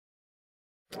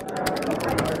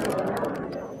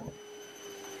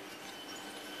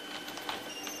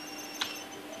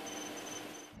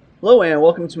Hello and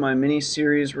welcome to my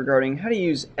mini-series regarding how to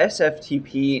use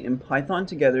SFTP and Python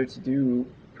together to do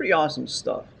pretty awesome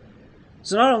stuff.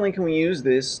 So not only can we use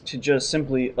this to just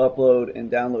simply upload and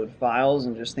download files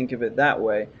and just think of it that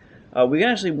way, we can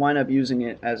actually wind up using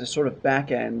it as a sort of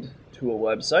back-end to a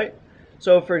website.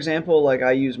 So for example, like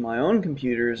I use my own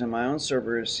computers and my own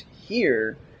servers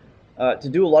here to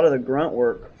do a lot of the grunt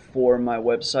work for my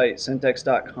website,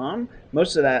 syntax.com.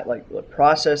 Most of that, like the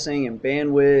processing and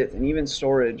bandwidth and even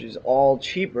storage, is all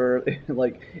cheaper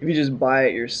like if you just buy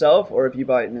it yourself or if you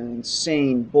buy it in an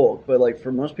insane bulk. But like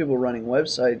for most people running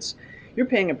websites, you're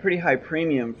paying a pretty high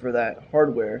premium for that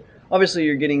hardware. Obviously,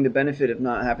 you're getting the benefit of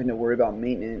not having to worry about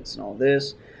maintenance and all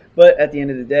this. But at the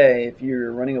end of the day, if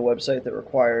you're running a website that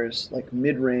requires like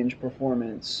mid-range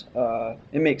performance,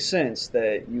 it makes sense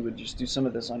that you would just do some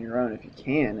of this on your own if you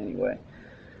can anyway.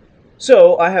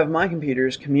 So I have my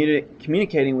computers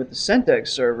communicating with the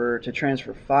Syntax server to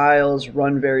transfer files,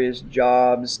 run various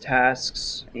jobs,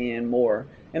 tasks, and more.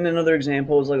 And another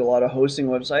example is like a lot of hosting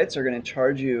websites are going to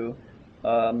charge you,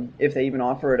 if they even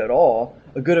offer it at all,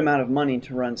 a good amount of money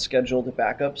to run scheduled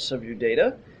backups of your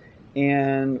data.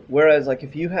 And whereas like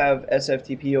if you have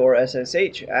SFTP or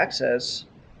SSH access,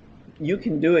 you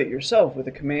can do it yourself with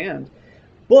a command.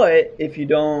 But if you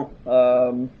don't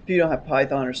have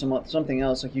Python or something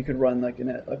else, like you could run like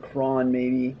a cron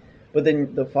maybe, but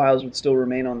then the files would still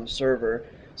remain on the server.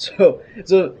 So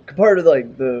part of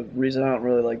like the reason I don't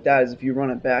really like that is if you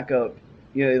run a backup,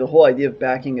 you know, the whole idea of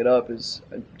backing it up is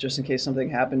just in case something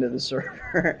happened to the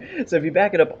server. So if you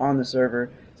back it up on the server,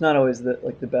 it's not always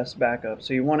the best backup.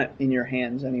 So you want it in your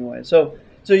hands anyway. So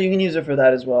you can use it for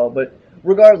that as well. But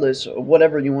regardless of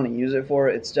whatever you want to use it for,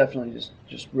 it's definitely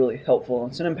just really helpful.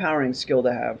 It's an empowering skill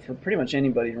to have for pretty much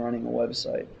anybody running a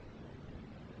website.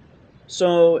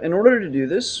 So in order to do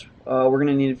this, we're going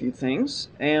to need a few things,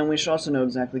 and we should also know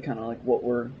exactly kind of like what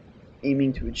we're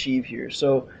aiming to achieve here.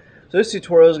 So this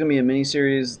tutorial is going to be a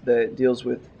mini-series that deals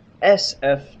with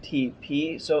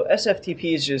SFTP. So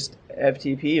SFTP is just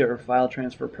FTP, or File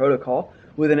Transfer Protocol,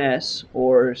 with an S,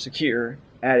 or secure,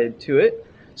 added to it.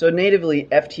 So natively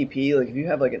FTP, like if you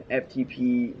have like an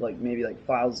FTP, like maybe like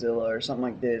FileZilla or something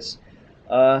like this,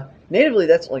 natively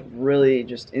that's like really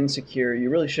just insecure.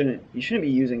 You shouldn't be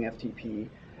using FTP.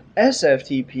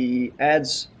 SFTP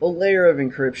adds a layer of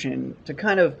encryption to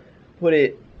kind of put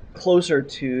it closer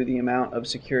to the amount of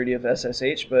security of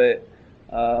SSH, but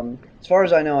as far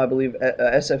as I know, I believe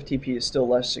SFTP is still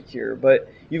less secure. But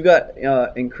you've got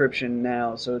encryption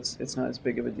now, so it's not as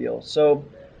big of a deal. So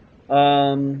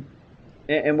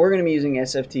and we're going to be using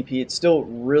SFTP. It's still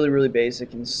really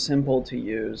basic and simple to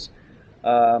use.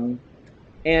 And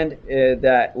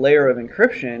that layer of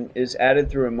encryption is added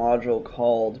through a module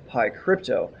called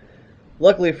PyCrypto.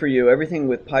 Luckily for you, everything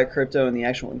with PyCrypto and the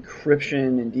actual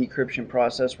encryption and decryption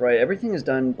process, right, everything is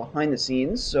done behind the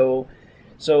scenes. So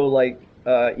like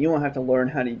you won't have to learn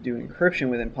how to do encryption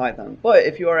within Python. But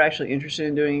if you are actually interested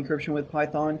in doing encryption with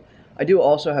Python, I do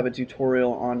also have a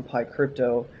tutorial on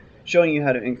PyCrypto showing you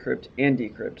how to encrypt and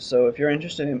decrypt. So if you're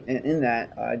interested in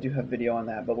that, I do have a video on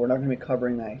that, but we're not going to be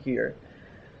covering that here.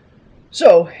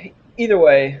 So either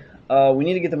way, we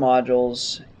need to get the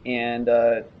modules and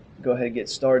go ahead and get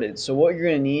started. So what you're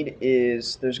going to need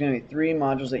is, there's going to be 3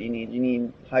 modules that you need. You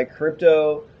need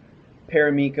PyCrypto,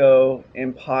 Paramiko,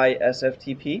 and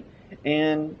PySFTP.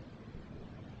 And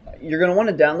you're going to want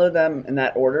to download them in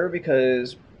that order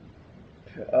because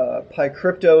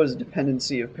PyCrypto is a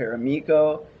dependency of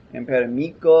Paramiko, and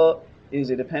Paramiko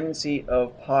is a dependency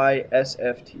of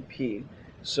PySFTP.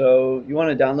 So you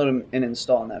want to download them and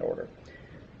install in that order.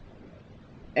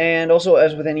 And also,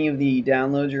 as with any of the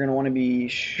downloads, you're going to want to be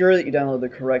sure that you download the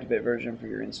correct bit version for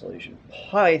your installation.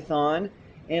 Python,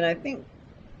 and I think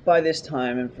by this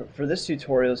time, and for this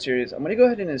tutorial series, I'm going to go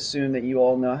ahead and assume that you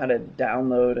all know how to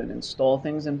download and install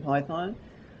things in Python.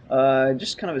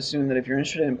 Just kind of assume that if you're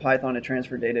interested in Python to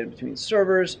transfer data between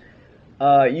servers,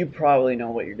 you probably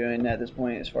know what you're doing at this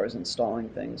point as far as installing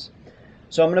things.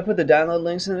 So I'm going to put the download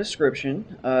links in the description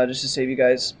just to save you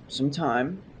guys some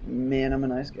time. Man, I'm a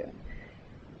nice guy.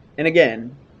 And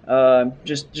again,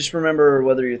 just remember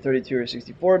whether you're 32 or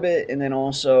 64-bit, and then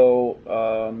also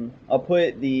I'll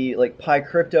put the, like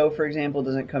PyCrypto, for example,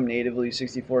 doesn't come natively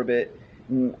 64-bit,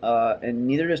 and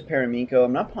neither does Paramiko.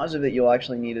 I'm not positive that you'll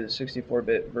actually need a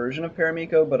 64-bit version of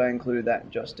Paramiko, but I included that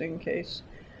just in case.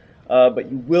 But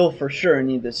you will for sure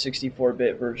need the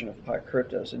 64-bit version of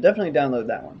PyCrypto, so definitely download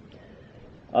that one.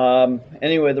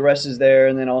 Anyway, the rest is there,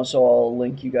 and then also I'll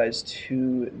link you guys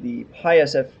to the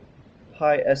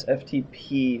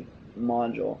PySFTP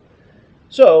module.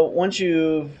 So once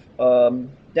you've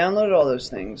downloaded all those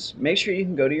things, make sure you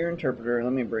can go to your interpreter.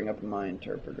 Let me bring up my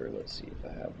interpreter. Let's see if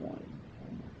I have one.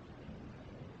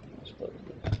 Let's close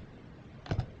this.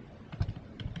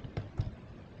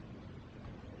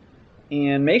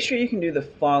 And make sure you can do the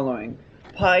following.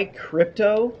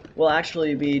 PyCrypto will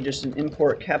actually be just an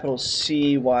import capital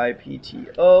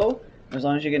CYPTO. As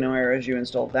long as you get no errors, you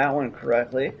install that one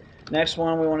correctly. Next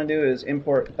one we want to do is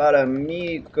import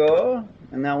Paramiko,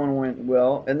 and that one went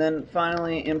well. And then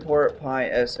finally import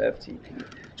PySFTP.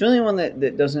 The only one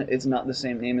that doesn't, it's not the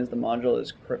same name as the module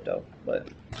is crypto, but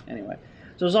anyway.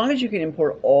 So as long as you can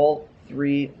import all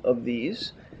three of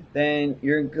these, then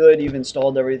you're good, you've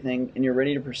installed everything, and you're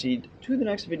ready to proceed to the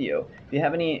next video. If you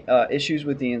have any issues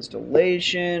with the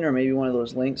installation, or maybe one of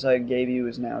those links I gave you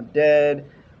is now dead,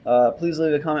 please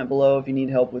leave a comment below. If you need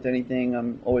help with anything,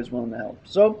 I'm always willing to help.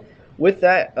 So with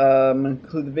that, I'm going to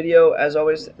conclude the video. As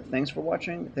always, thanks for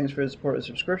watching. Thanks for the support of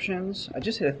subscriptions. I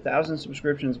just hit 1,000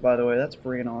 subscriptions, by the way. That's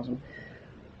freaking awesome.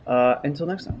 Until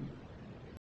next time.